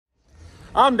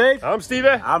I'm Dave. I'm Stevie.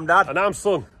 I'm Dad. And I'm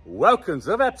Son. Welcome to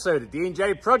another episode of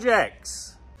D&J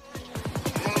Projects.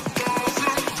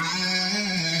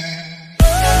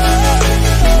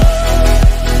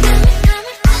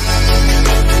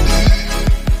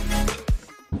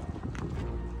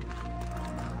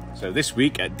 So this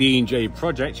week at D&J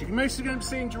Projects, you're mostly going to be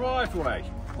seeing driveway.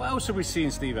 What else have we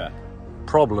seen, Stevie?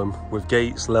 Problem with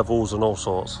gates, levels and all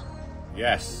sorts.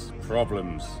 Yes,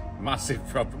 problems. Massive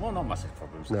problem. Well, not massive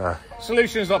problems. Nah.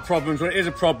 Solutions, not problems. Well, it is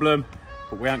a problem,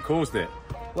 but we haven't caused it.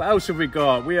 What else have we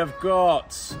got? We have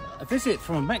got a visit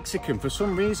from a Mexican for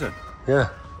some reason. Yeah.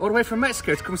 All the way from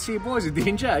Mexico to come see your boys at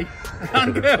D&J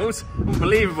and girls.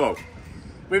 Unbelievable.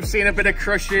 We've seen a bit of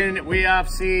crushing.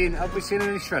 Have we seen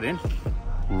any shredding?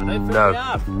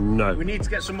 No. We need to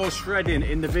get some more shredding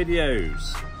in the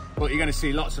videos. But you're going to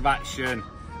see lots of action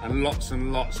and lots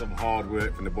of hard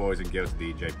work from the boys and girls at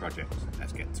DJ Projects.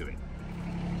 Let's get to it.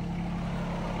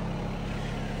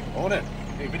 On it.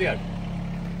 Hey, video.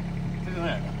 Isn't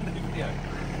it? Video.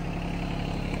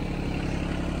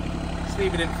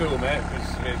 Stevie didn't film it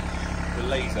because the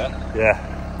laser. Yeah.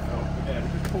 So, yeah, we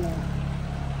just pull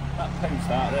that post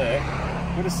out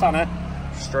there with a spanner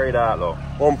straight out, look.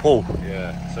 One pull.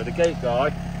 Yeah. So the gate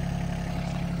guy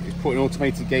is putting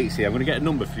automated gates here. I'm going to get a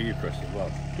number for you, Chris, as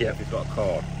well. Yeah. If he's got a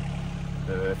card.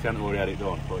 If you haven't already had it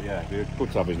done. But yeah, it's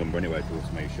good to have his number anyway for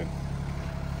automation.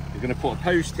 He's going to put a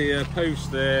post here,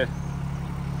 post there,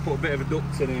 put a bit of a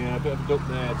duct in here, a bit of a duct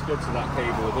there to go to that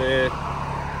cable there.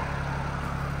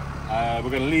 We're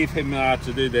going to leave him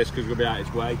to do this because we're going to be out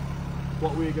his way.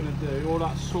 What we're going to do, all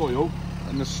that soil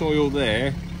and the soil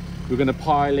there, we're going to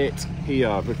pile it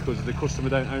here because the customer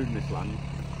don't own this land.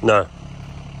 No.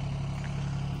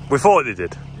 We thought they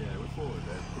did. Yeah, we thought it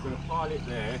did. We're going to pile it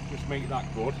there, just make that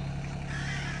good.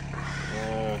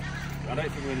 I don't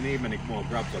think we're going to need many more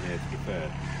grabs on here, to be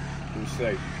fair. We'll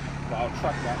see. But I'll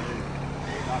track that in,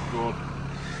 make that good.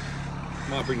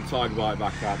 Might bring Tiger Bite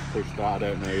back out to push that, I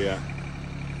don't know yet.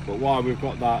 But while we've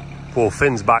got that... Well,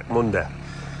 Finn's back Monday.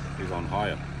 He's on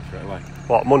hire straight away.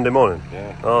 What, Monday morning?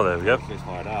 Yeah. Oh, there we go. It's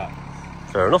like that.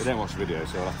 Fair enough. He didn't watch the video,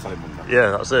 so I'll have to tell him Monday.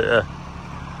 Yeah, that's it, yeah.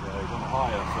 Yeah, he's on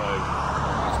hire, so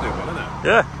that's no good, isn't it?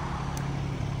 Yeah.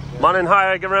 Man in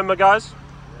hire, remember, guys?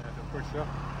 Yeah, for pusher.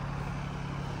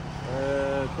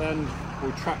 Then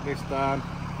we'll track this down.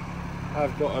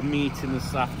 I've got a meeting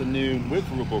this afternoon with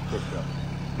Rubble Crusher.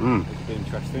 It'll be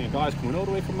interesting. A guy's coming all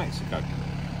the way from Mexico.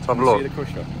 Let's have a look. See the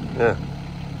crusher. Yeah.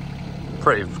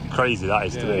 Pretty crazy that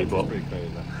is today, but... pretty crazy.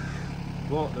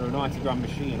 But they're a 90 grand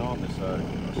machine, aren't they? So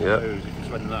I suppose if you're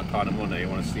spending that kind of money, you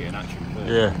want to see it in action first.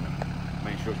 Yeah.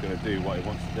 Make sure it's going to do what it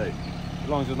wants to do. As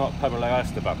long as it's not Pablo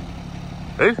Esteban.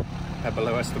 Who?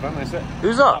 Pablo Esteban, is it?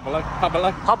 Who's that?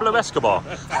 Pablo Escobar.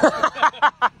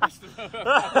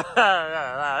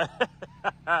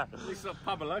 It's not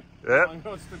Pablo. Yeah. I'm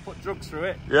going to put drugs through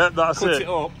it. Yeah, that's Cut it. it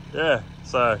up. Yeah,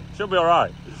 so should be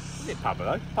alright. Is it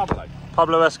Pablo?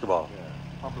 Pablo Escobar. Yeah,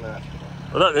 Pablo Escobar.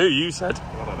 I don't know who you said.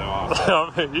 I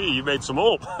don't know. You made some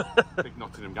up. Big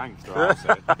Nottingham gangster, I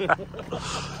said.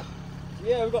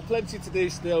 Yeah, we've got plenty to do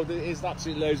still. There's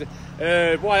absolutely loads of...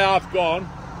 why I've gone,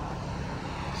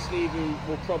 Stevie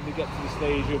will probably get to the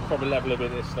stage, he'll probably level a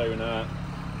bit of this stone out.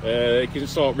 He can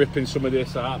start ripping some of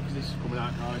this out, because this is coming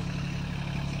out nice.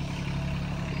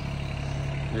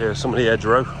 Yeah, some of the edge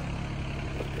row.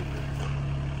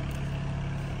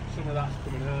 Some of that's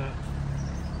coming out.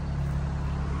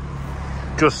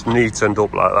 Just neatened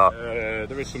up like that.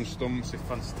 There is some stumps, if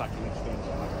fancy tackling stumps.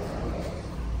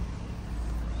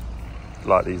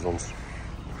 Like these ones.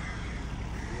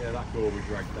 Yeah, that could all be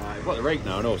dragged out. We've got the rake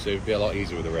now, and also it'd be a lot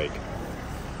easier with the rake.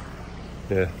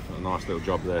 Yeah. Got a nice little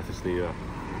job there for Steve.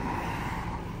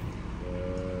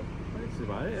 That's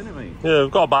about it, isn't it, mate? Yeah,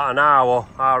 we've got about an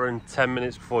hour and 10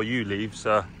 minutes before you leave,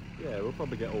 so... Yeah, we'll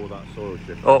probably get all that soil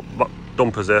shift. Oh,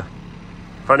 dumpers here.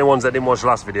 For anyone that didn't watch the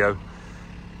last video,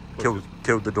 killed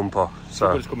the dumper.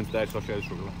 So It's coming today, so I'll show the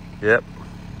struggle. Yep.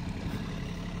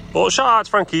 But shout out to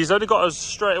Frankie's, though, they got us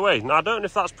straight away. Now, I don't know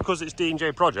if that's because it's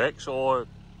D&J Projects or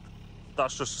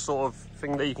that's just the sort of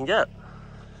thing that you can get.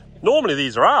 Normally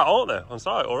these are out, aren't they, on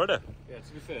site already? Yeah,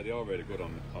 to be fair, they are really good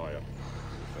on the hire.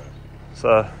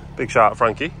 So, big shout out,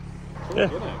 Frankie. Yeah.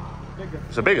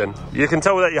 It's a big one. You can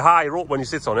tell that you're higher up when you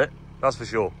sit on it, that's for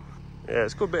sure. Yeah,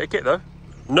 it's a good bit of kit, though.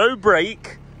 No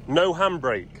brake, no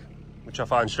handbrake, which I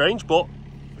find strange, but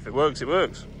if it works, it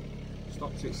works.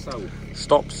 Stops itself.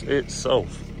 Stops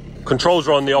itself. Controls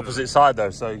are on the opposite side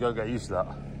though, so you gotta get used to that.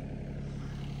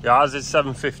 Yeah, as is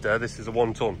 750, this is a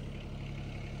 1 ton.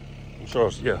 I'm sure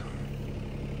it's, yeah.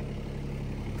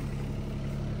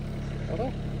 Are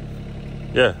they?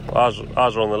 Yeah, ours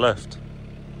are on the left.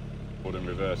 Wooden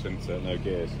reverse into no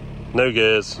gears. No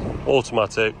gears,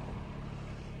 automatic.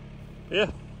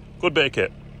 Yeah, good bit of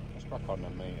kit. Let's crack on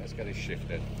then, mate. Let's get this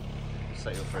shifted.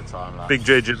 Set you up for a time lapse. Big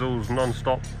J Jizzles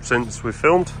non-stop since we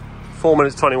filmed. 4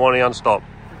 minutes 21 and stop.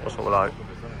 That's what we like.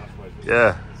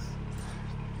 Yeah.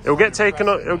 It'll get taken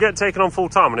on full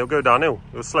time and he'll go downhill.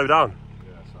 It'll slow down.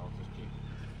 Yeah, so I'll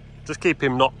just keep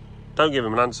him not. Don't give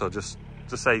him an answer. Just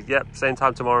say, yep, same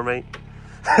time tomorrow, mate.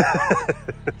 No,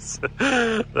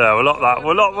 we're not that.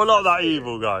 We're not that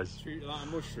evil, guys. Treat it like a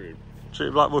mushroom. Treat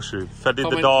it like mushroom. Fed in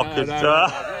the Comment, darkest.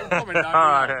 comment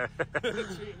down below.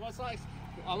 What's that?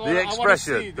 The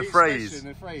expression, the phrase.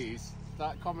 The phrase.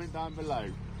 That comment down below.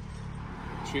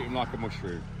 Treat him like a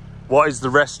mushroom. What is the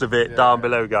rest of it down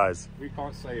below, guys? We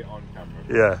can't say it on camera.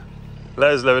 Yeah.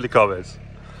 Let us know in the comments.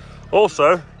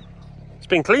 Also, it's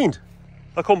been cleaned.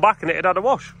 I come back and it had a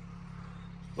wash.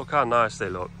 Look how nice they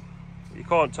look. You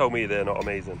can't tell me they're not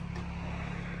amazing.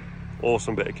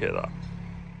 Awesome bit of kit, that.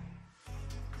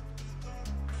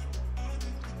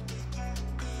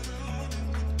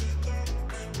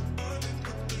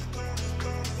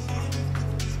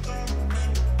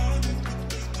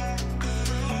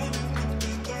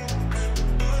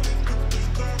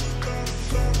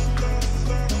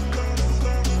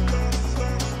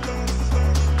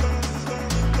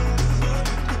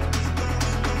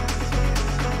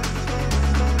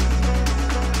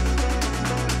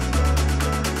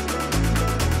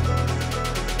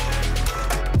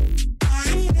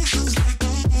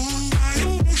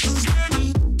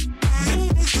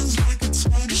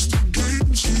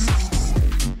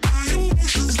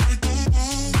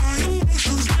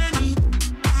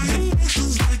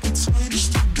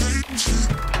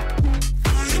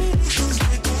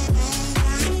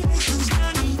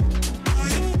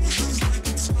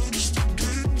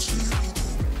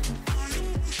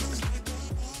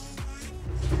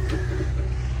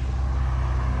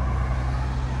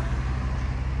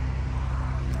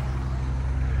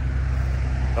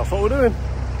 That's what we're doing.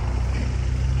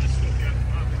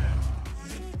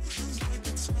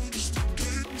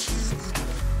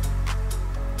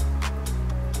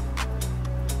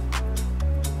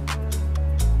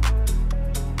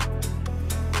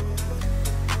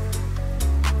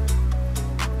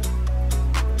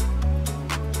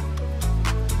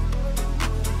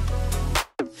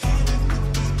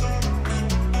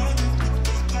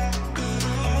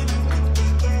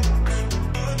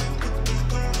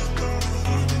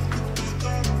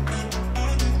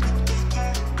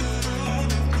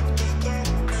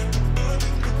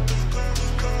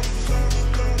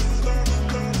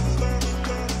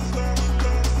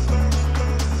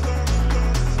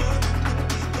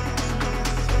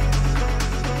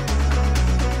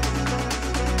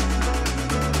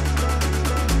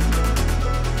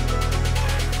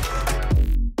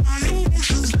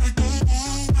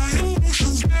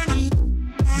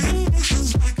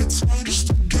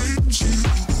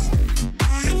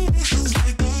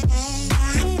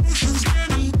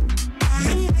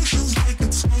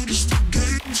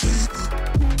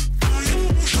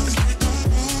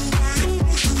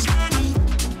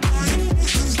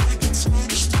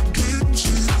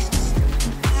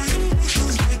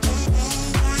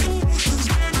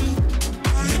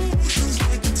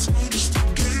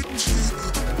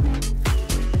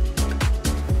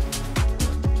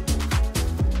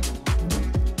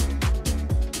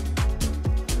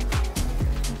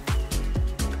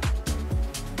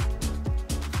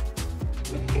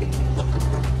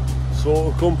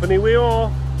 Sort of company we are,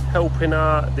 helping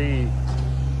out the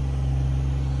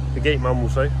gate man, we'll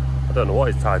say. I don't know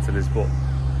what his title is, but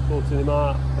sorting him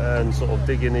out and sort of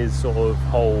digging his sort of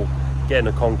hole, getting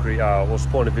the concrete out. What's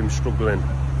the point of him struggling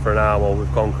for an hour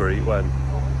with concrete when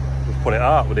we've put it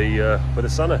out with the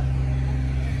sander?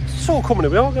 Sort of company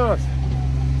we are, guys.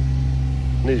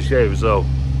 Need to shave as well.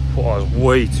 Thought I was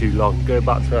way too long. Go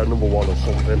back to number one or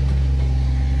something.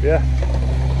 Yeah.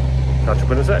 Catch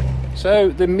up in a sec. So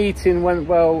the meeting went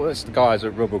well. It's the guys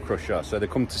at Rubble Crusher. So they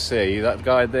come to see that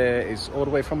guy there is all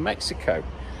the way from Mexico.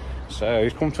 So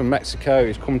he's come from Mexico.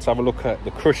 He's come to have a look at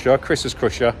the crusher, Chris's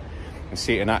crusher, and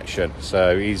see it in action.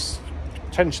 So he's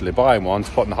potentially buying one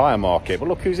to put in the hire market. But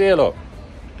look who's here, look.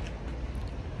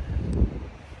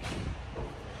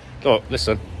 Look,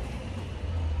 listen.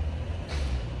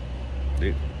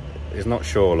 He's not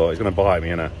sure, look. He's going to buy me,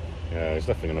 you know. Yeah, he's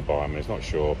definitely going to buy me. He's not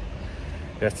sure.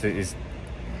 He's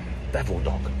devil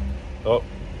dog. Oh,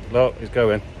 look, he's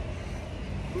going.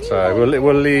 So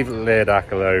we'll leave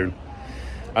Leardak alone.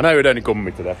 I know he'd only come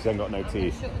with me today because he ain't got no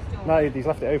teeth. No, he's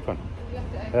left it open.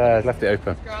 Yeah, he's left it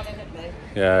open.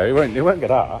 Yeah, he won't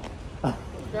get out.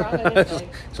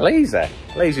 It's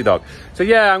lazy dog. So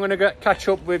yeah, I'm going to catch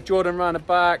up with Jordan round the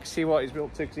back, see what he's been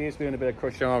up to, because he's doing a bit of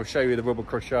crushing. I'll show you the rubber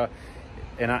crusher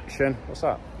in action. What's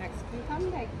that? Mexican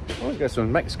candy. Oh, let's get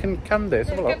some Mexican candy. Let's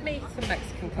have a look. Give me some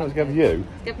Mexican candy. Let's give you.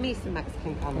 Give me some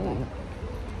Mexican candy. Oh.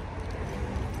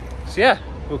 So yeah,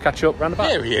 we'll catch up round the back.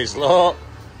 There he is, look.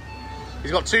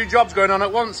 He's got 2 jobs going on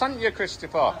at once, haven't you,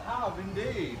 Christopher? I have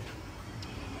indeed.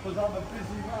 Because I'm a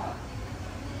busy man.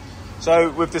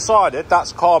 So we've decided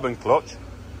that's carbon clutch.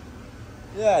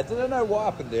 Yeah, did I know what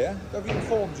happened here? Have you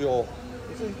informed your...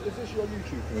 Is this your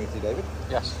YouTube community, David?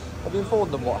 Yes. Have you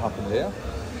informed them what happened here?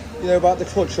 You know, about the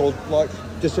clutch all, like,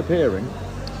 disappearing?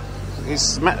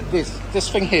 This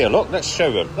thing here, look, let's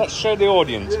show them. Let's show the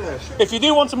audience. Yeah, sure. If you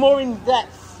do want a more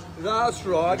in-depth That's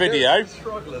right. video,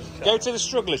 Go to the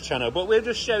Strugglers channel, but we'll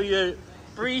just show you a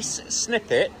brief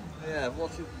snippet. Yeah,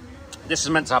 what's it? This is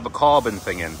meant to have a carbon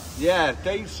thing in. Yeah,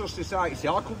 Dave sussed this out. You see,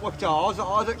 I couldn't work it out.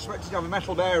 I was expecting to have a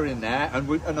metal bearing in there, and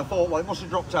I thought, well, it must have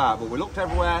dropped out, but we looked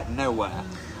everywhere, nowhere.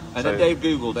 And then Dave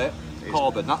Googled it,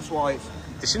 carbon. That's why it's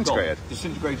Disintegrated.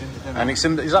 Disintegrated into thin. And it's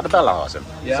in, is that the Bellhausen?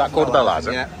 Yeah, Is that called the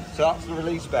Bellhausen? Yeah. So that's the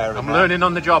release bearing. I'm learning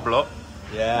on the job, look.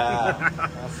 Yeah.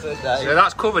 That's it, Dave. So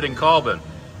that's covered in carbon.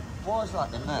 What is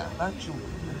that in there? No,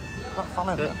 that fell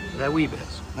in there. They're wee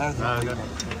bits. No,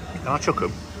 Can I chuck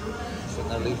them? So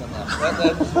no, leave them there.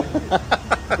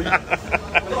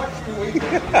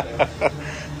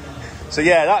 So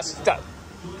yeah, that.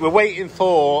 We're waiting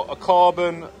for a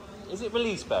carbon. Is it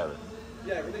release bearing?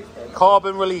 Yeah, release bearing.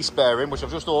 Carbon release bearing, which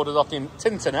I've just ordered off in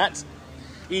Tinternet.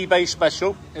 eBay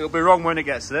special. It'll be wrong when it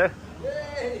gets there.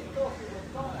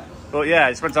 But yeah,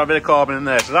 it's meant to have a bit of carbon in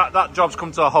there. So that job's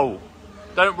come to a halt.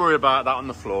 Don't worry about that on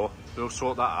the floor. We'll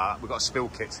sort that out. We've got spill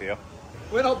kits here.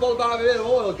 We're not bothered about a bit of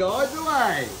oil, guys,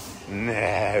 are we?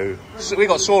 No. So we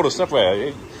got sawdust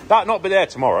everywhere. That not be there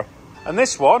tomorrow. And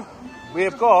this one, we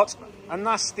have got a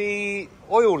nasty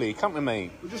oil leak, haven't we,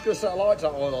 mate? We're just going to set a light to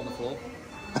that oil on the floor.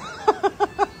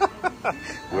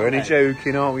 We're only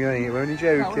joking, aren't we? We're only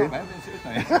joking. No, we're not,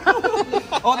 mate.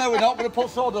 Oh no, we're not. We're going to put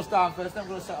sawdust down first, then we're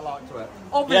going to set a light to it.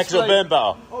 Obviously, Yeah, because it'll burn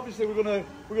better. Obviously, we're going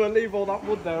to leave all that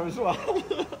wood there as well.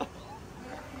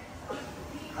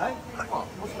 Hey,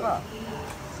 what's that?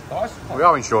 Nice. We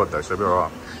are insured though, so we're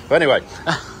alright. But anyway,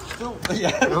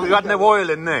 Yeah. we've had no oil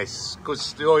in this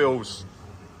because the oil's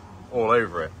all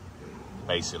over it,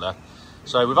 basically.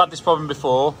 So we've had this problem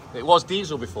before. It was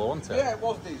diesel before, wasn't it? Yeah, it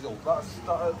was diesel.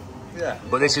 Yeah.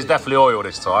 But this is definitely oil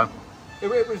this time. It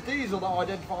was diesel that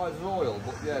identifies as oil,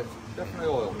 but yeah, it's definitely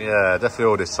oil. Yeah, definitely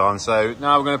oil this time. So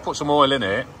now we're going to put some oil in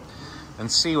it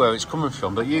and see where it's coming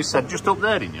from. But you said just up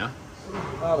there, didn't you?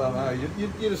 I don't know.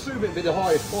 You'd assume it'd be the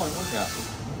highest point, wouldn't you?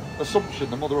 Assumption,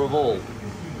 the mother of all.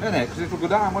 Isn't it? Because it'll go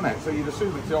down, wouldn't it? So you'd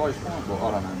assume it's the highest point, but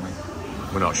I don't know, mate.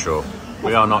 We're not sure.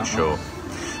 We are not sure.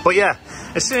 But yeah,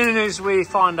 as soon as we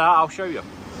find out, I'll show you.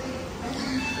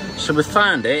 So we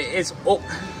found it. It's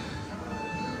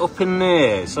up in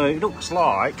there. So it looks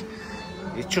like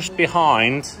it's just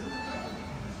behind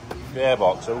the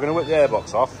airbox. So we're going to whip the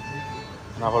airbox off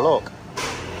and have a look.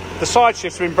 The side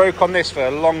shift's been broke on this for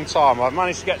a long time. I've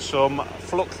managed to get some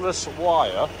fluxless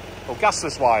wire, or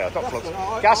gasless wire, not flux,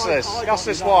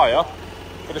 gasless wire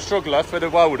for the struggler, for the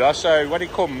welder. So when he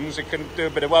comes, he can do a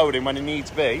bit of welding when he needs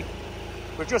be.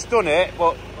 We've just done it,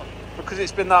 but because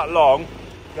it's been that long,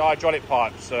 the hydraulic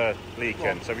pipes are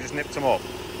leaking, so we just nipped them up.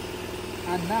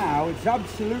 And now it's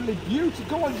absolutely beautiful.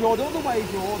 Go on, George, all the way,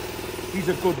 George. He's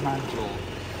a good man, George.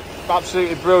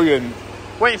 Absolutely brilliant.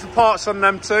 Waiting for parts on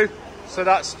them too, so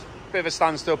that's a bit of a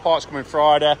standstill. Parts coming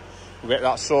Friday, we'll get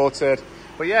that sorted.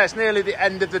 But yeah, it's nearly the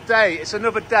end of the day. It's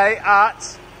another day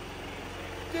at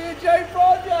DJ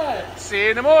Project! See you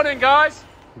in the morning, guys.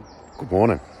 Good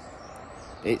morning.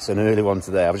 It's an early one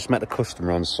today. I've just met the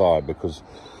customer on site because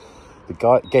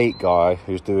the gate guy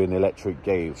who's doing the electric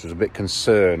gates was a bit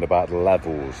concerned about the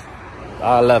levels.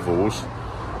 Our levels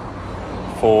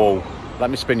fall,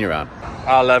 let me spin you around.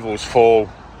 Our levels fall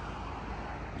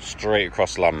straight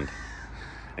across land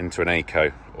into an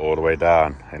ACO all the way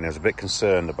down, and he was a bit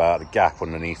concerned about the gap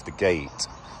underneath the gate,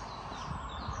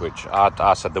 which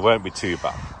I said there won't be too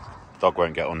bad. The dog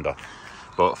won't get under.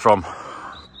 But from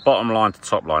bottom line to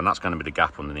top line, that's going to be the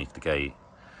gap underneath the gate,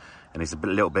 and he's a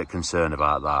little bit concerned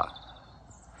about that.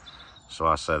 So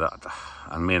I said that,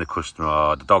 and me and the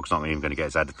customer, the dog's not even going to get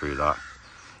his head through that.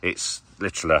 It's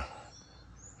literally,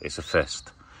 it's a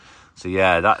fist. So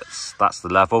yeah, that's the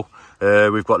level.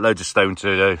 We've got loads of stone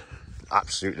to do,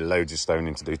 absolutely loads of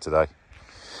stoning to do today.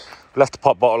 Left the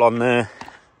pop bottle on there,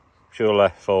 purely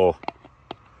for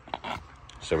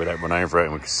so we don't run over it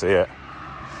and we can see it.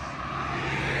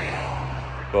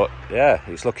 But yeah,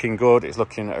 it's looking good. It's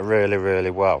looking really,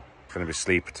 really well. It's going to be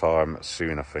sleeper time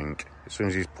soon, I think. As soon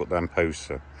as he's put them posts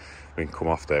in, we can come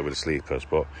off there with the sleepers.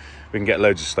 But we can get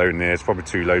loads of stone there. It's probably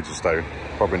 2 loads of stone.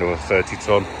 Probably another 30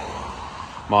 ton.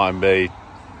 Might be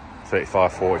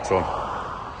 35, 40 ton.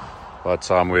 By the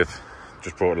time we've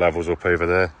just brought levels up over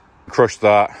there. Crush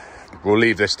that. We'll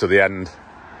leave this to the end.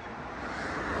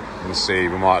 And see,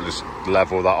 we might just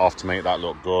level that off to make that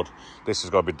look good. This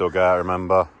has got to be dug out,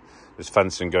 remember. There's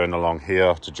fencing going along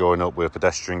here to join up with a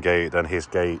pedestrian gate, then his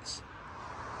gates.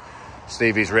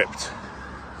 Stevie's ripped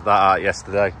that out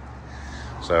yesterday,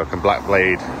 so I can black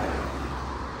blade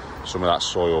some of that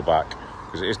soil back,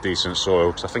 because it is decent soil,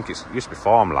 because I think it used to be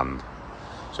farmland,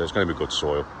 so it's going to be good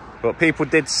soil. But people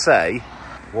did say,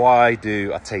 why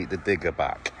do I take the digger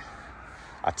back?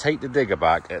 I take the digger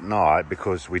back at night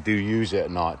because we do use it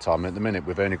at night time. At the minute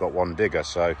we've only got 1 digger,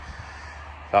 so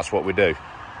that's what we do.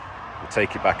 We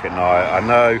take it back at night. I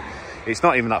know it's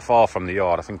not even that far from the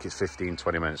yard. I think it's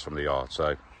 15-20 minutes from the yard,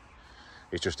 so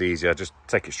it's just easier. Just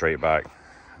take it straight back,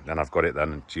 then I've got it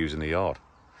then to use in the yard.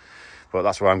 But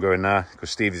that's where I'm going now,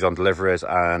 because Stevie's on deliveries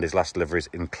and his last delivery is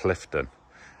in Clifton,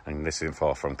 and this isn't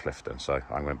far from Clifton, so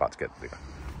I'm going back to get the digger.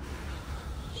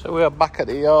 So we are back at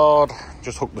the yard.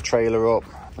 Just hooked the trailer up.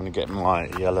 I'm going to get my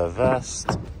yellow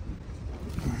vest.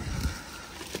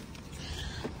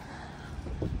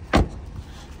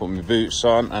 Put my boots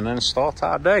on and then start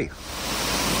our day.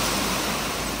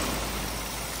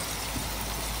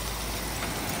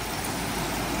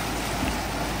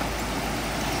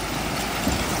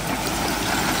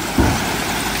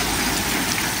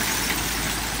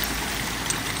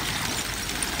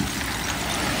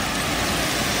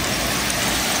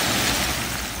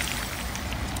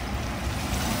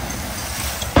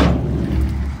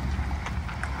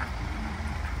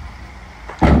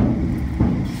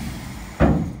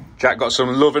 Jack got some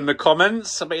love in the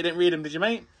comments. I bet you didn't read them, did you,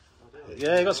 mate?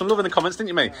 Yeah, you got some love in the comments, didn't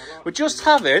you, mate? We're just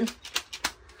having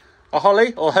a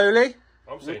holly or holy.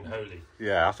 I'm saying holy.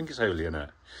 Yeah, I think it's holy, isn't it?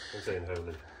 I'm saying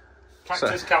holy.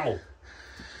 Cactus camel.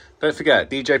 Don't forget,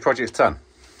 DJ Projects 10.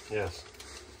 Yes.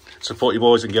 Support your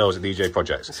boys and girls at DJ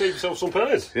Projects. Save yourself some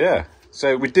pairs. Yeah.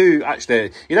 So we do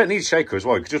actually, you don't need a shaker as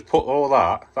well. You can just put all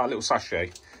that little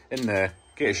sachet in there,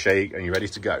 get a shake, and you're ready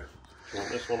to go. Do you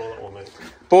want this one or that one, mate?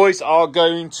 Boys are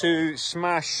going to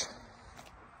smash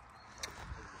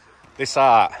this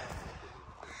out.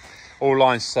 All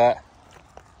lines set.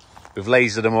 We've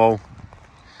lasered them all.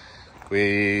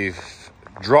 We've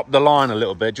dropped the line a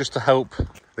little bit just to help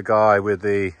the guy with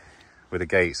the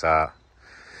gates out.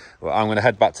 Well, I'm going to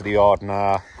head back to the yard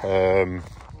now. I'm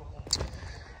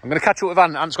going to catch up with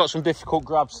Ant. Ant's got some difficult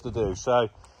grabs to do, so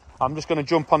I'm just going to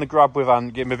jump on the grab with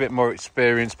Ant, give him a bit more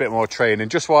experience, a bit more training.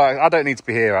 Just why I don't need to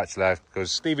be here actually,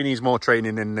 because Stevie needs more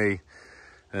training in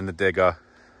the digger,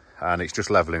 and it's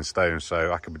just leveling stone,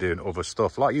 so I could be doing other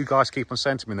stuff. Like you guys keep on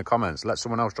saying to me in the comments, let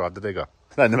someone else drive the digger.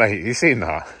 Then mate, you seen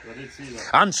that? I did see that.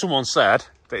 And someone said,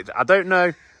 I don't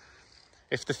know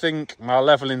if they think my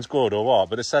leveling's good or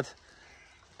what, but they said,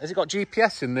 has it got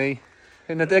GPS in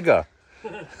the digger?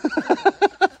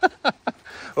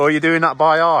 Or are you doing that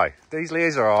by eye? These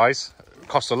laser eyes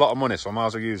cost a lot of money, so I might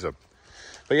as well use them.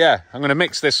 But yeah, I'm going to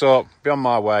mix this up, be on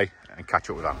my way, and catch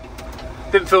up with that.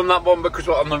 Didn't film that one because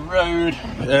we're on the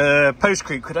road. Post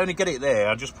creep, could only get it there.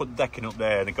 I just put the decking up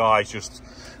there. The guys just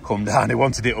come down. They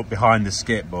wanted it up behind the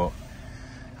skip, but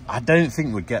I don't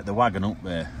think we'd get the wagon up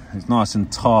there. It's nice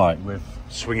and tight with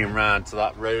swinging round to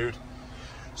that road.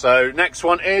 So next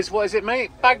one is, what is it, mate?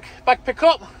 Bag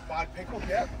pickup? Bag pickup,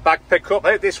 yeah. Bag pickup.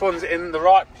 I hope this one's in the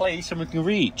right place and we can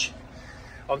reach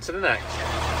onto the next.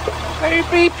 Hey,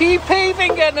 BP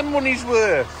paving, getting the money's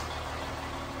worth.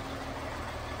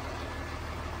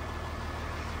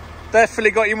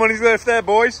 Definitely got your money's worth there,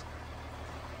 boys.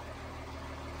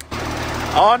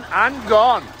 On and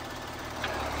gone.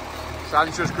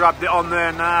 Sam's just grabbed it on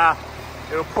there now.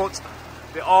 He'll put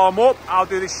the arm up. I'll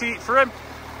do the sheet for him.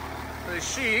 For the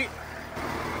sheet,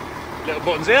 little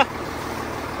buttons here.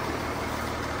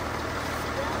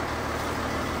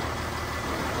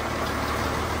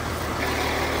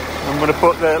 I'm going to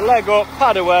put the leg up,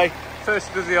 pad away. First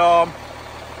he does the arm.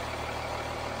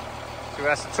 So he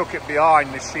has to tuck it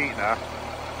behind the sheet now.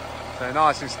 So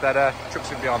nice and steady,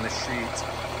 chucks it behind the sheet.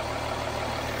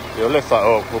 He'll lift that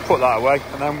up, we'll put that away,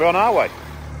 and then we're on our way.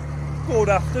 Good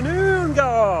afternoon,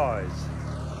 guys.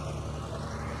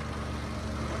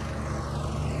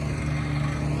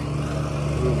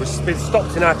 We've been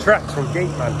stopped in our tracks from gate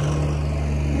man.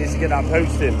 He needs to get that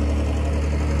post in,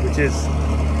 which is,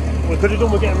 we could have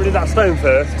done with getting rid of that stone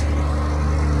first,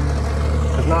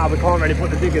 because now we can't really put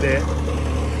the digger there.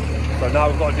 So now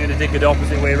we've got to do the digger the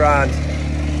opposite way around.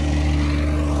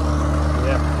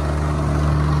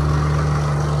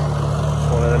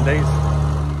 one of them days.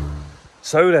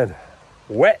 So then,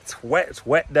 wet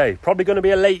day. Probably going to be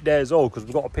a late day as well, because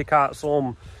we've got to pick out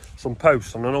some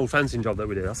posts on an old fencing job that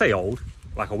we did. I say old,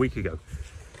 like a week ago.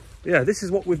 But yeah, this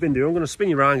is what we've been doing. I'm going to spin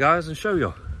you around, guys, and show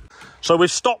you. So we've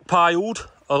stockpiled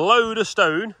a load of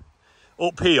stone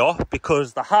up here,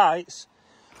 because the heights,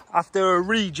 after a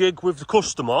rejig with the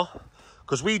customer,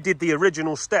 because we did the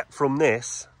original step from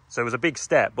this, so it was a big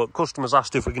step, but customers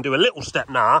asked if we can do a little step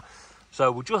now. So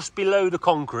we're just below the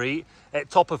concrete, at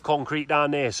top of concrete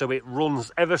down there, so it runs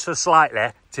ever so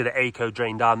slightly to the eco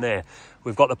drain down there.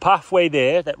 We've got the pathway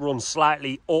there that runs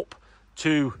slightly up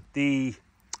to the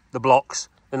blocks,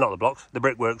 not the blocks, the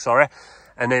brickwork, sorry.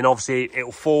 And then obviously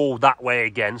it'll fall that way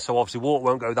again, so obviously water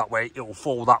won't go that way, it will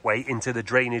fall that way into the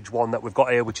drainage one that we've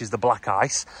got here, which is the black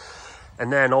ice.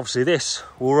 And then obviously this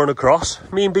will run across.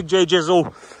 Me and Big J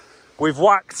Jizzle, we've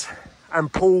whacked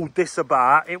and pulled this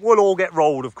about. It will all get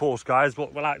rolled, of course, guys,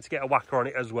 but we like to get a whacker on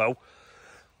it as well.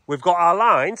 We've got our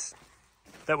lines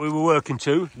that we were working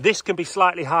to. This can be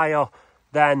slightly higher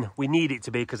than we need it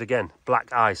to be, because again,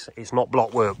 black ice, it's not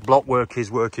block work. Block work is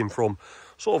working from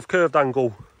sort of curved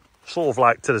angle, sort of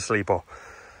like to the sleeper.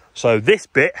 So this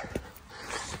bit,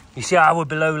 you see how we're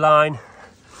below line?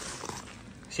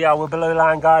 See how we're below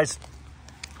line, guys?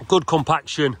 Good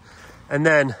compaction. And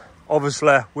then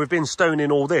obviously we've been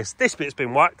stoning all this. This bit's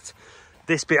been whacked.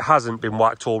 This bit hasn't been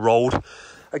whacked or rolled.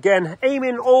 Again,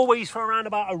 aiming always for around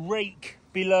about a rake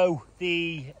below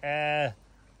the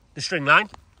string line.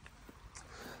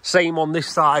 Same on this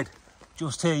side,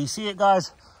 just here. You see it,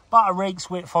 guys? About a rake's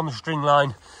width on the string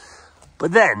line.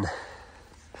 But then,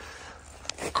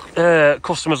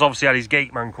 customers obviously had his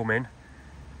gate man come in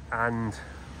and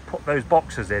put those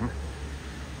boxes in.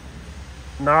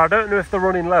 Now, I don't know if they're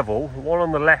running level. The one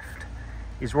on the left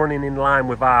is running in line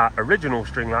with our original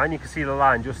string line. You can see the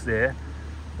line just there.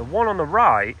 The one on the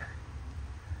right,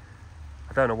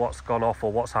 I don't know what's gone off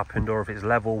or what's happened or if it's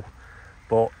level,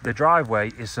 but the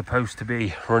driveway is supposed to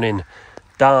be running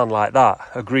down like that,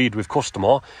 agreed with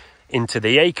customer, into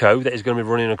the eco that is going to be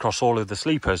running across all of the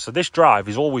sleepers. So this drive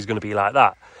is always going to be like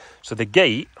that. So the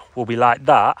gate will be like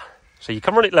that. So you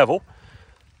can run it level,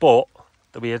 but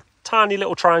there'll be a tiny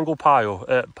little triangle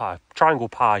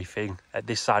pie thing at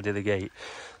this side of the gate.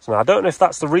 So now I don't know if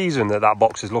that's the reason that that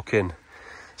box is looking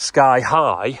sky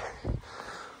high,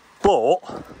 but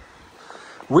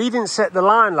we didn't set the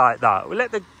line like that. We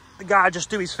let the guy just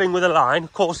do his thing with the line.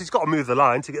 Of course, he's got to move the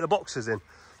line to get the boxes in.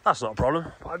 That's not a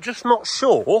problem. But I'm just not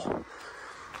sure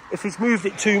if he's moved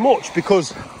it too much,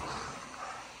 because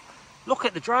look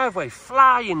at the driveway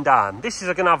flying down. This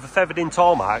is going to have a feathered in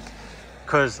tarmac,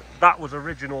 because that was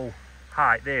original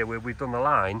height there where we've done the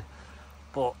line,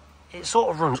 but it sort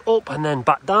of runs up and then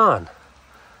back down.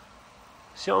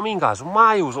 See what I mean, guys?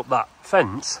 Miles up that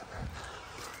fence.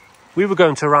 We were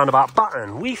going to a roundabout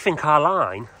Baton. We think our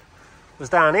line was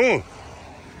down here.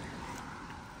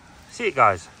 See it,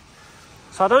 guys?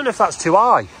 So I don't know if that's too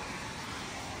high.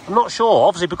 I'm not sure.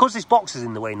 Obviously, because this box is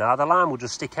in the way now, the line will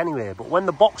just stick anywhere. But when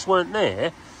the box weren't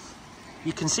there,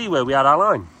 you can see where we had our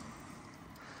line.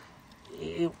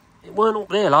 It weren't up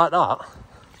there like that.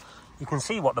 You can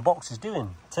see what the box is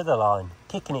doing to the line,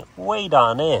 kicking it way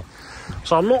down here.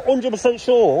 So I'm not 100%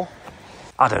 sure.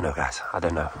 I don't know, guys. I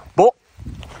don't know. But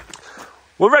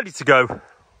we're ready to go.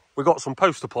 We've got some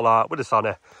posts to pull out with the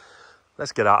sunny.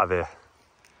 Let's get out of here.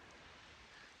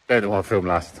 Don't know what I filmed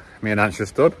last. Me and Ansh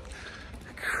stood.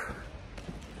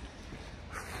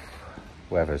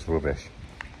 Weather's rubbish.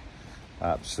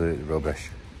 Absolutely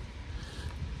rubbish.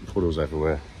 Puddles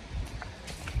everywhere.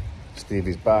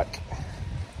 Stevie's back.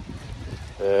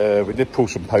 We did pull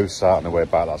some posts out on the way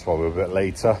back, that's why we were a bit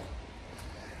later.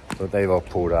 But they've all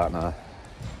pulled out now.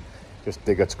 Just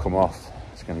digger to come off.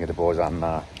 It's going to get the boys on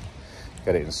now.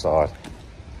 Get it inside.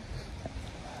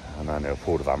 And then they'll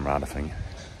pull the van round, I think.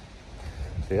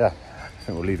 So yeah, I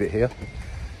think we'll leave it here.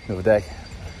 Another day.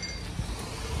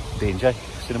 D&J, see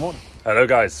you in the morning. Hello,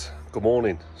 guys. Good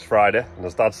morning. It's Friday, and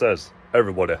as Dad says,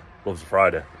 everybody loves a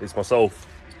Friday. It's myself.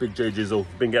 Big J Jizzle.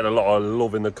 Been getting a lot of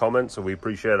love in the comments, so we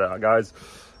appreciate that, guys.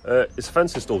 It's a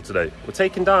fence install today. We're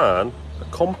taking down a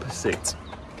composite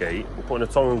gate. We're putting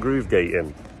a tongue and groove gate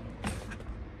in.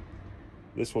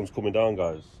 This one's coming down,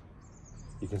 guys.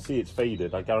 You can see it's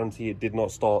faded. I guarantee it did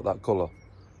not start that colour.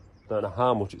 Don't know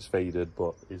how much it's faded,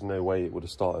 but there's no way it would have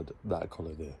started that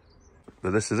colour there.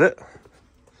 But this is it.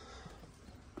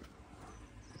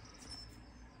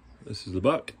 This is the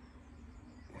back.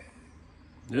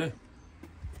 Yeah.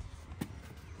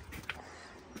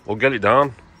 We'll get it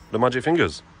down, the magic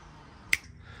fingers.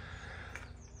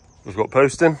 We've got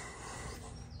posting.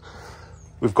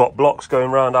 We've got blocks going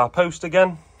around our post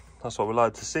again. That's what we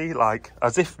like to see, like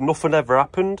as if nothing ever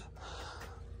happened.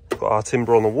 Got our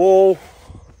timber on the wall.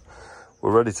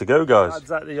 We're ready to go, guys.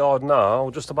 Dad's at the yard now.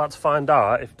 We're just about to find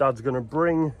out if Dad's going to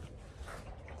bring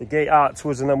the gate out to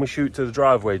us and then we shoot to the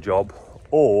driveway job,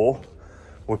 or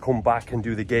we'll come back and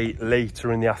do the gate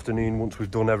later in the afternoon once we've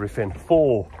done everything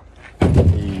for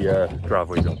the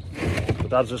driveway job. But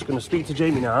Dad's just going to speak to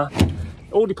Jamie now.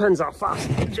 It all depends how fast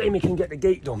Jamie can get the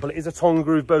gate done, but it is a tongue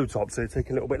groove bow top, so it'll take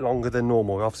a little bit longer than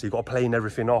normal. Obviously, you've got to plane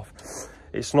everything off.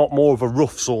 It's not more of a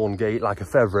rough sawn gate like a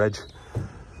feather edge.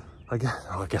 I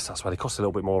guess that's why they cost a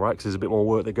little bit more, right? Because there's a bit more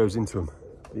work that goes into them.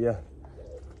 But yeah.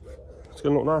 It's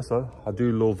going to look nice though. I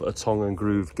do love a tongue and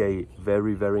groove gate.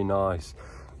 Very, very nice.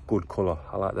 Good colour.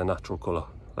 I like the natural colour.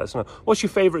 Let us know. What's your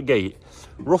favourite gate?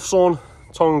 Rough sawn,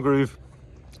 tongue and groove,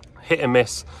 hit and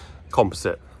miss,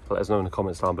 composite. Let us know in the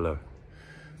comments down below.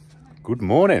 Good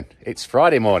morning. It's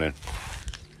Friday morning.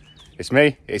 It's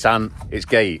me, it's Anne, it's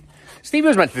Gate. Stevie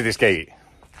was meant to do this gate,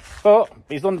 but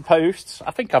he's done the posts.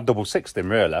 I think I've double sixed him,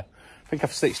 really. I think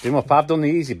I've stitched him up. I've done the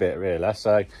easy bit, really.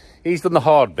 So he's done the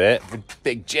hard bit with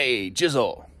Big J,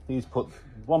 Jizzle. He's put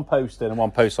one post in and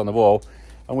one post on the wall.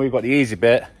 And we've got the easy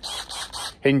bit,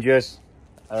 hinges,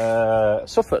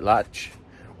 Suffolk latch,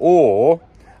 or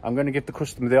I'm going to give the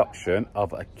customer the option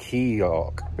of a key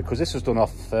lock, because this was done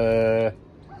off the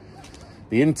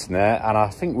internet, and I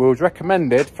think we was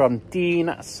recommended from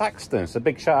Dean Saxton. So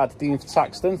big shout out to Dean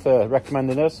Saxton for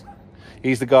recommending us.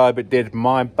 He's the guy that did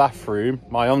my bathroom,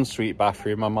 my ensuite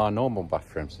bathroom and my normal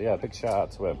bathroom. So yeah, big shout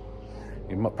out to him.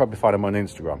 You might probably find him on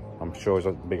Instagram. I'm sure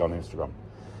he's big on Instagram.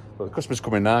 But the customer's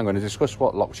coming now. I'm going to discuss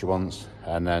what lock she wants,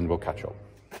 and then we'll catch up.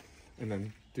 And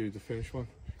then do the finish one,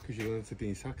 because you learned to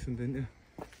Dean Saxon, didn't you?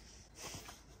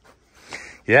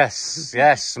 Yes,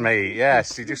 yes, mate.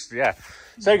 Yes, he just, yeah.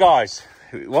 So guys,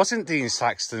 it wasn't Dean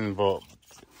Saxton, but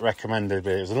recommended,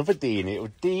 but it was another Dean. It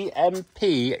was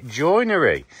DMP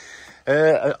Joinery,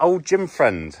 an old gym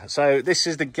friend. So this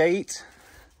is the gate.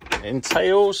 It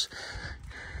entails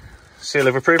seal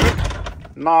of approval.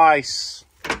 Nice.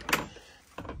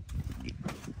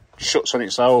 Shuts on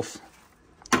itself.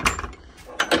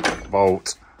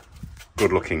 Bolt.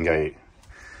 Good looking gate.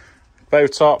 Bow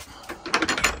top.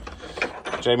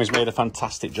 Jamie's made a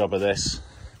fantastic job of this.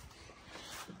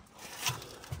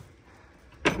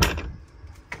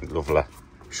 Lovely.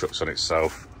 Shuts on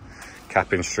itself.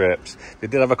 Capping strips. They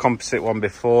did have a composite one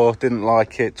before. Didn't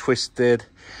like it. Twisted.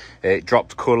 It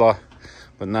dropped colour.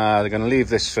 But now they're going to leave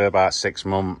this for about 6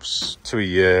 months to a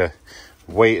year.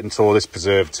 Wait until this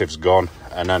preservative's gone,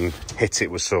 and then hit it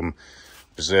with some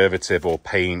preservative or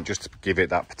paint just to give it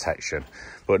that protection.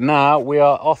 But now we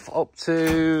are off up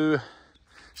to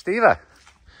Stevie.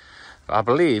 I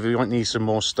believe we might need some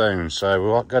more stone, so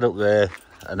we'll get up there,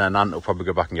 and then Ant will probably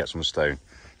go back and get some stone.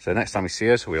 So next time we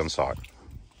see us, we're on site.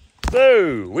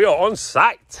 So we are on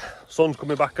site. Sun's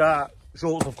coming back out,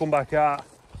 shorts have come back out.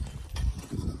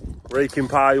 Raking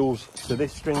piles to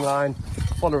this string line,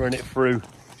 following it through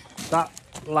that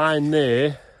line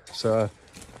there. So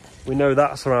we know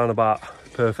that's around about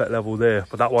perfect level there,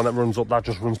 but that one that runs up, that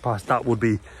just runs past, that would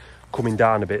be coming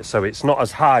down a bit. So it's not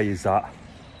as high as that,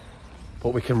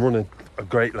 but we can run a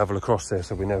great level across there,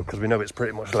 so we know, because we know it's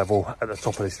pretty much level at the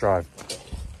top of this drive.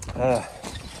 Yeah,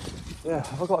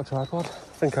 have I got a tripod?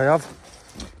 I think I have.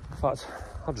 In fact,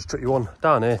 I'll just trick you on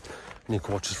down here and you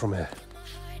can watch us from here.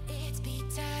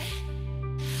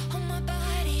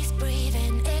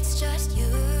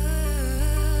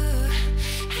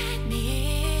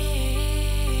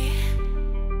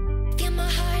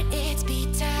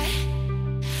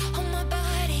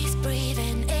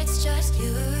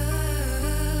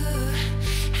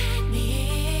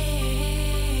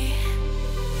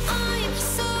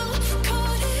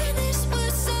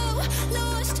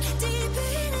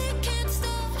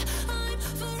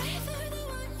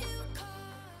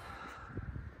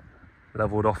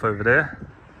 Leveled off over there.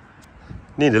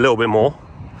 Need a little bit more.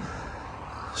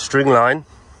 String line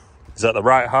is at the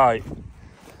right height.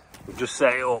 We've just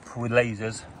set it up with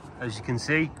lasers, as you can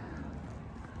see.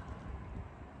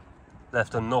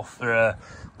 Left enough for a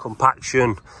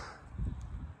compaction,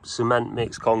 cement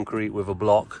mixed concrete with a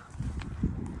block.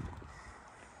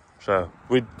 So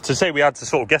to say we had to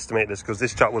sort of guesstimate this, because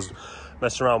this chap was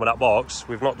messing around with that box,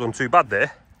 we've not done too bad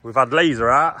there. We've had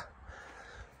laser out.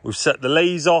 We've set the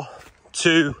laser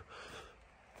to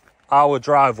our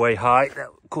driveway height that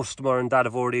customer and Dad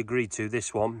have already agreed to,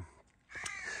 this one.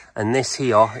 And this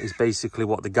here is basically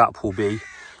what the gap will be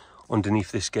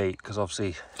underneath this gate, because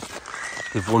obviously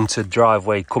they've wanted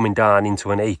driveway coming down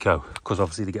into an eco, because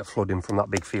obviously they get flooding from that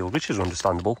big field, which is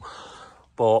understandable.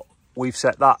 But we've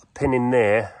set that pin in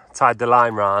there, tied the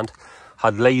line round.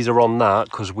 had laser on that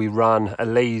because we ran a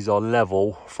laser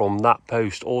level from that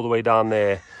post all the way down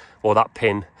there, or that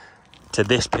pin, to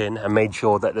this pin, and made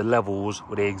sure that the levels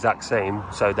were the exact same,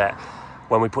 so that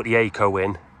when we put the ACO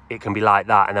in, it can be like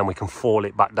that, and then we can fall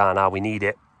it back down how we need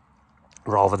it,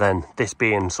 rather than this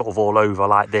being sort of all over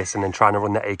like this and then trying to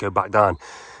run the ACO back down.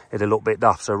 It'll look a bit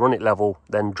daft. So run it level,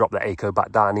 then drop the ACO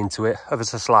back down into it, ever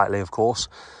so slightly, of course.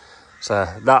 So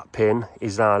that pin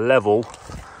is now level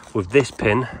with this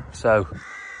pin. So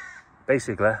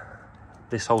basically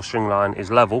this whole string line is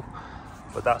level,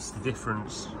 but that's the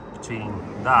difference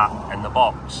between that and the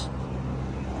box.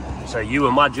 So you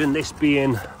imagine this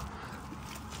being,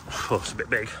 oh, it's a bit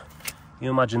big. You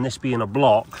imagine this being a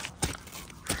block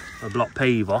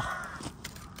paver.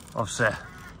 Obviously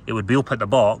it would be up at the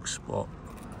box, but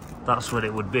that's what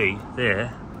it would be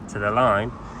there to the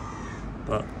line.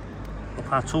 But look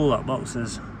how tall that box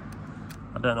is.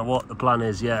 I don't know what the plan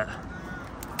is yet.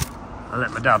 I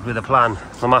let my dad with the plan,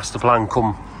 the master plan,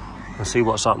 come and see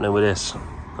what's happening with this,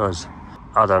 because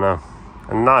I don't know.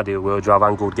 In an ideal world you have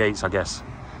angled gates, I guess,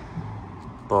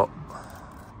 but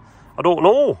I don't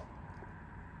know.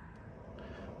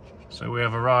 So we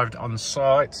have arrived on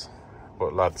site,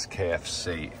 but lads,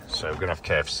 KFC. So we're gonna have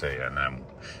KFC and then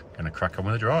we're gonna crack on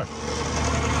with the drive.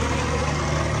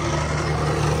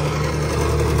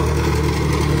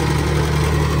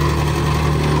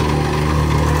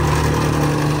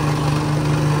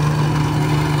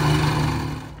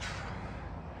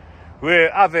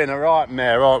 We're having a right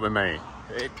mare, aren't we, mate?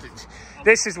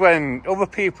 This is when other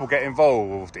people get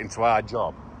involved into our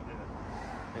job.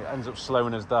 It ends up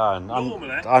slowing us down.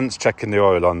 Ant's checking the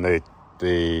oil on the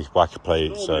wacker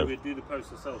plate. So we'd do the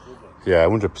post ourselves, wouldn't we? Yeah,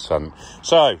 100%.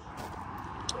 So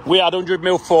we had 100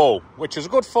 mil fall, which is a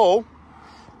good fall,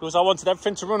 because I wanted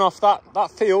everything to run off that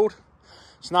field.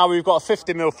 So now we've got a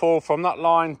 50 mil fall from that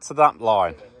line to that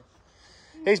line.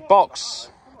 His box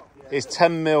is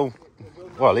 10 mil.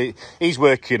 Well, he's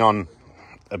working on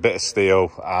a bit of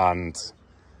steel and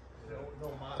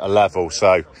a level,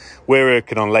 so we're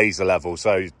working on laser level,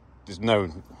 so it's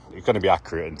going to be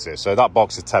accurate, isn't it? So that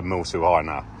box is 10 mil too high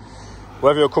now.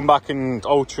 Whether he'll come back and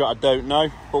alter it, I don't know.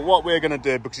 But what we're going to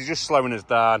do, because he's just slowing us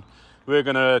down, we're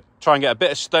going to try and get a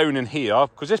bit of stone in here,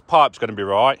 because this pipe's going to be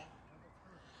right.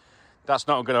 That's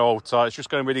not going to alter, it's just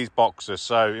going to be these boxes,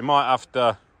 so you might have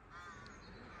to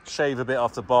shave a bit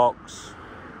off the box.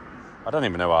 I don't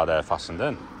even know how they're fastened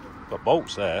in. Got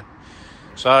bolts there.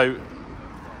 So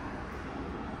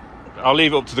I'll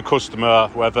leave it up to the customer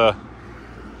whether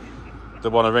they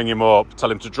want to ring him up,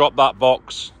 tell him to drop that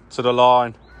box to the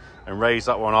line and raise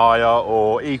that one higher,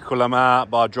 or equal them out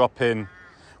by dropping,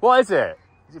 what is it?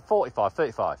 Is it 45,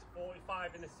 35?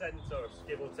 45 in the centre,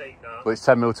 give or take now. But it's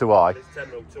 10 mil too high. It's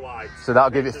 10 mil too high. So that'll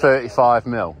give it 35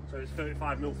 mil. So it's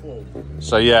 35 mil fall.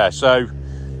 So yeah, so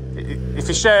if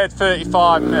you shared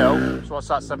 35 mil, so what's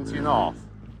that, 17 and a half?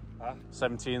 Huh?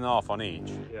 17 and a half on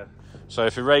each. Yeah. So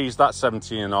if you raise that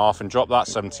 17 and a half and drop that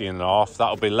 17 and a half,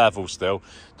 that'll be level still.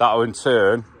 That'll in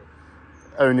turn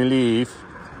only leave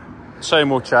so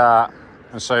much out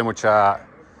and so much out,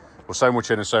 or so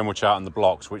much in and so much out on the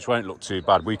blocks, which won't look too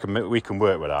bad. We can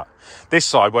work with that. This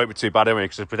side won't be too bad anyway,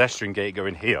 because the pedestrian gate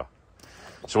going here.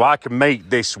 So I can make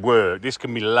this work. This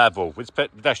can be level. This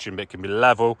pedestrian bit can be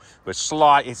level with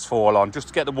slightest fall on, just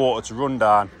to get the water to run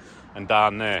down and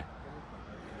down there.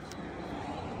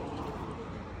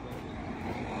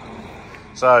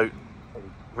 So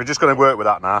we're just going to work with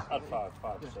that now. Add 5%.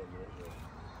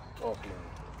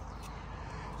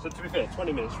 So to be fair,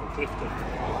 20 minutes from Clifton.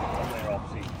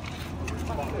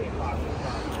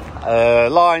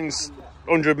 Lines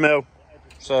 100 mil.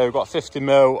 So we've got 50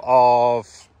 mil of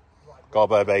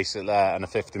gobbo basically there and a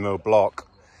 50 mil block.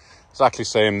 Exactly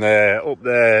same there. Up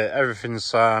there, everything's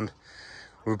sound.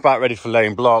 We're back ready for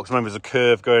laying blocks. Remember, there's a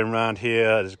curve going round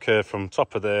here. There's a curve from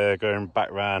top of there going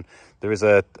back round. There is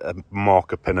a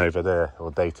marker pin over there,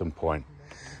 or datum point.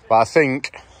 But I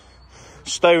think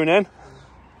stone in,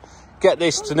 get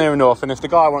this to near enough, and if the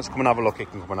guy wants to come and have a look, he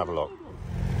can come and have a look.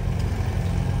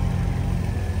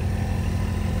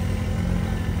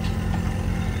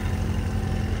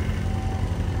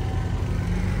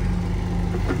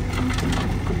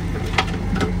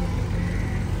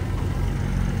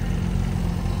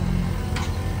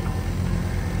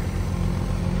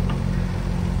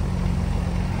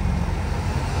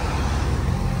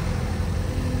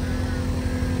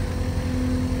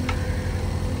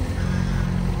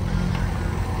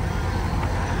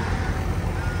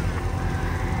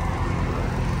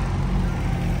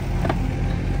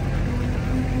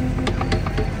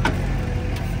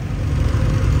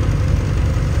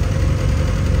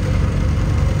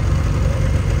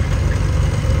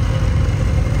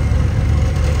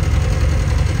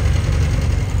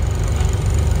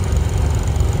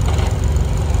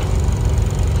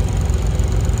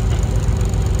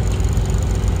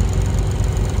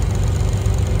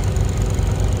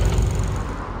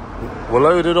 We're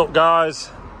loaded up, guys.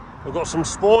 We've got some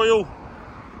spoil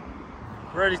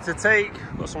ready to take.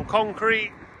 Got some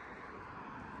concrete.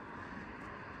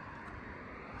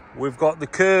 We've got the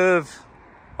curve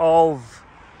of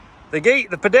the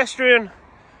gate, the pedestrian.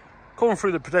 Come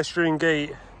through the pedestrian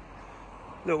gate.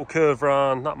 Little curve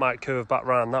round. That might curve back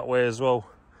round that way as well.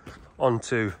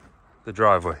 Onto the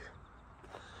driveway.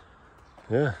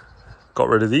 Yeah. Got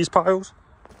rid of these piles.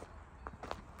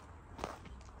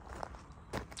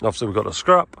 Obviously we've got the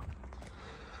scrap.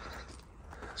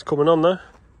 It's coming on though.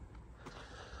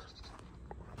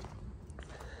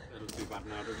 Doesn't too bad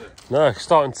now, does it? No, it's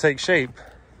starting to take shape.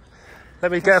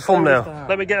 Let me get a thumbnail.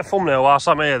 Let me get a thumbnail whilst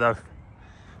I'm here though.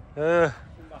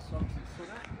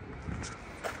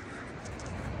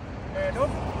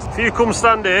 If you come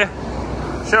stand here,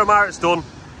 show them how it's done.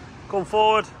 Come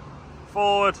forward,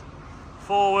 forward,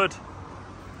 forward.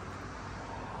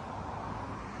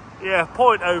 Yeah,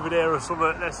 point over there or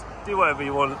something. Let's do whatever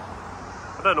you want.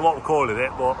 I don't know what we're calling it,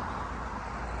 but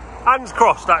hands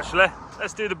crossed actually.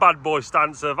 Let's do the bad boy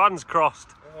stance of hands crossed.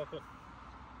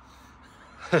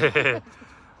 Yeah,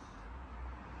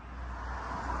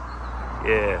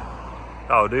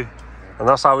 that'll do. And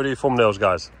that's how we do thumbnails,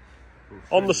 guys.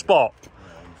 On the spot.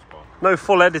 No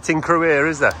full editing crew here,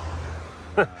 is there?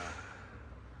 Right.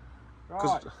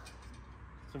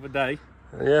 It's of a day.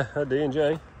 Yeah, Eddie and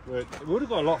Jay. We would have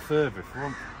got a lot further if we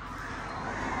want.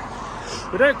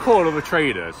 We don't call other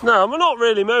traders. No, we're not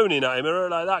really moaning at him or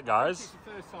like that, guys. It's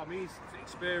the first time he's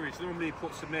experienced. Normally he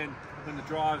puts them in when the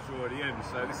drive's already in.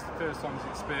 So this is the first time he's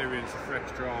experienced a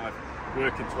fresh drive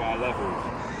working to our levels.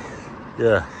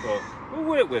 Yeah. But we'll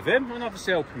work with him and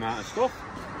obviously help him out and stuff.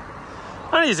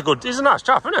 And he's a nice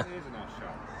chap, isn't he? He is a nice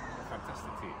chap.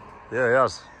 Fantastic teeth. Yeah, he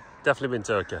has. Definitely been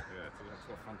Turkey. Yeah, that's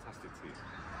got fantastic teeth.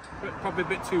 But probably a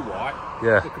bit too white.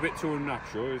 Yeah. Look a bit too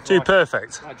unnatural. It's Too like,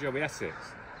 perfect. like Joey Essex.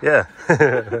 Yeah.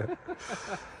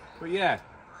 But yeah,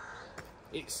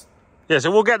 it's... Yeah,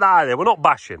 so we'll get that out of there. We're not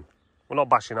bashing. We're not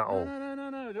bashing at all.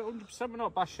 No, 100% we're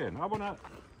not bashing.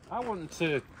 I want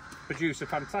to produce a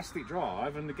fantastic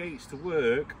drive and the gates to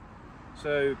work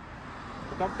so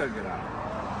the dog don't get out.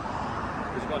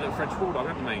 Because we've got a little French bulldog,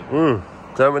 haven't we?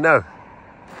 Don't we know?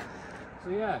 So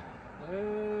yeah,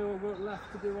 we've got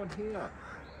left to do on here.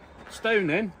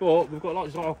 Stoning, but we've got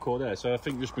lots of hardcore there, so I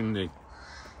think just bring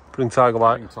Tiger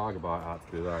Bite. Tiger Bite out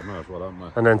to do that, might as well, haven't we?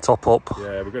 And then top up.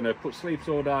 Yeah, we're going to put sleep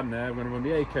saw down there, we're going to run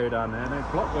the ACO down there, and then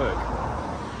block work.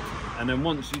 And then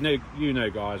once, you know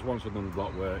guys, once we've done the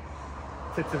block work,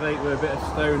 titivate with a bit of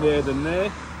stone here than there,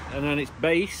 and then it's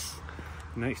base,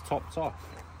 and then it's topped off.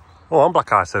 Oh, I'm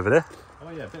black ice over there. Oh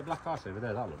yeah, a bit of black ice over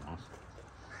there, that looks nice.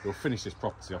 We'll finish this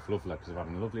property off lovely because we've had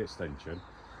a lovely extension.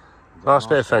 Nice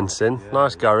bit of fencing, yeah,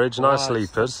 nice garage, nice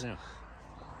sleepers. Yeah.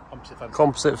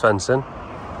 Composite fencing.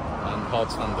 And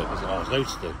hard standard as well. There's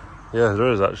loads to do. Yeah,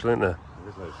 there is actually, isn't there? There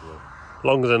is loads to do.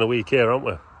 Longer than a week here, aren't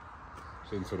we?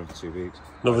 It's in for another 2 weeks.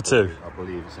 Another two? I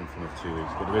believe it's in for another 2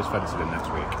 weeks, but there is fencing in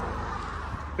next week.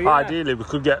 But yeah. Ideally, we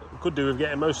could do with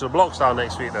getting most of the blocks down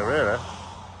next week, though, really.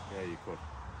 Yeah, you could.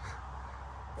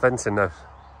 Fencing, though.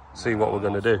 See what we're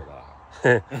going to do.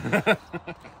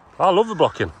 I love the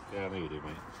blocking. Yeah, I know you do,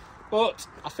 mate. But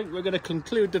I think we're going to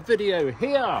conclude the video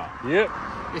here. Yep.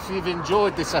 If you've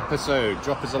enjoyed this episode,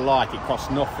 drop us a like. It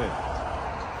costs nothing.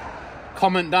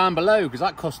 Comment down below because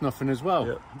that costs nothing as well.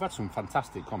 Yep. We've had some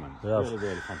fantastic comments. Yeah. Really,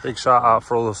 really fantastic. Big shout out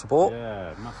for all the support.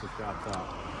 Yeah, massive shout out.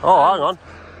 Oh, hang on.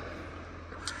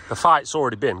 The fight's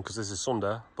already been because this is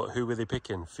Sunday. But who were they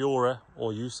picking? Fury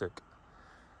or Usyk?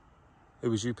 Who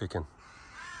was you picking?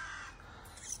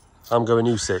 I'm going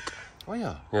Usyk. Oh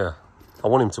yeah. Yeah. I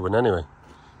want him to win anyway.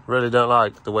 Really don't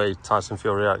like the way Tyson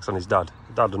Fury reacts on his dad.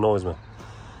 His dad annoys me.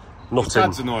 Nothing. His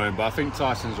dad's annoying, but I think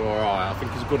Tyson's alright. I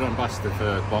think he's a good ambassador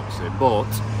for boxing, but...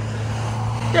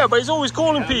 Yeah, but he's always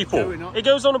calling people. He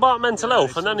goes on about mental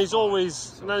health, and then he's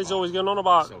always going on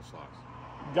about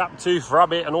gap tooth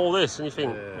rabbit and all this, and you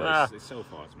think, it's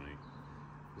self-fights, mate.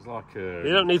 It's like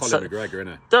you don't need Conor McGregor,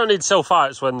 innit? Don't need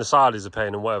self-fights when the Saudis are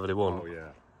paying them whatever they want. Oh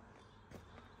yeah.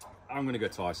 I'm going to go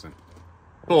Tyson,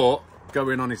 but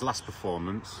going on his last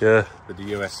performance, with the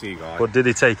UFC guy. But did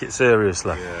he take it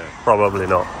seriously? Yeah. Probably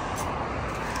not.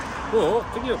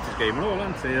 But did he up his game and all,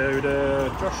 hasn't he,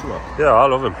 Joshua? Yeah, I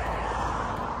love him.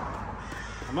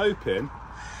 I'm hoping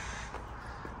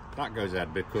that goes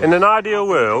ahead because... In an ideal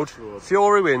world,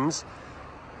 Fury wins,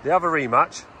 they have a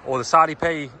rematch, or the Saudi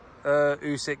pay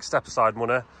Usyk step-aside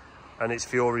money, and it's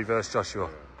Fury versus Joshua.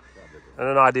 In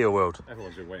an ideal world.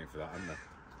 Everyone's been waiting for that, haven't they?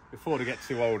 Before they get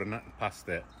too old and past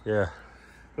it. Yeah.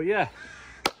 But yeah.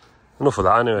 Enough of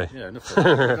that anyway. Yeah, enough of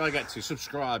that. We've got to get to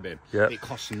subscribing. Yeah. It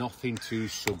costs nothing to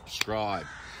subscribe.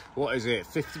 what is it?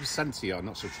 50% of you are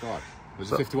not subscribed.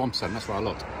 Was it 51%? That's what I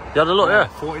looked. You had a look, yeah.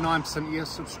 49% of you are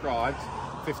subscribed.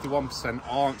 51%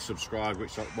 aren't subscribed,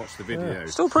 which watch the video. Yeah.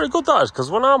 Still pretty good, that is,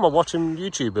 because when I'm watching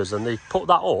YouTubers and they put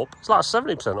that up, it's like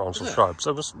 70% aren't subscribed.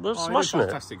 So we're smashing it.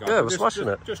 Guys. Yeah, we're smashing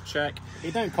it. Just check.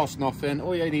 It don't cost nothing.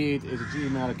 All you need is a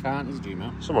Gmail account. Is a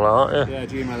Gmail? Something like that, yeah. Yeah,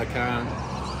 Gmail account.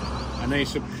 And then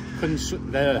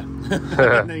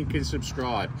and then you can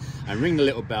subscribe and ring the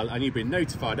little bell, and you'll be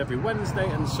notified every Wednesday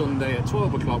and Sunday at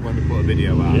 12 o'clock when we put a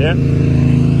video out. Yeah. That's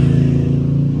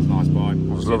nice, bye. It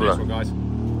was lovely. Guys.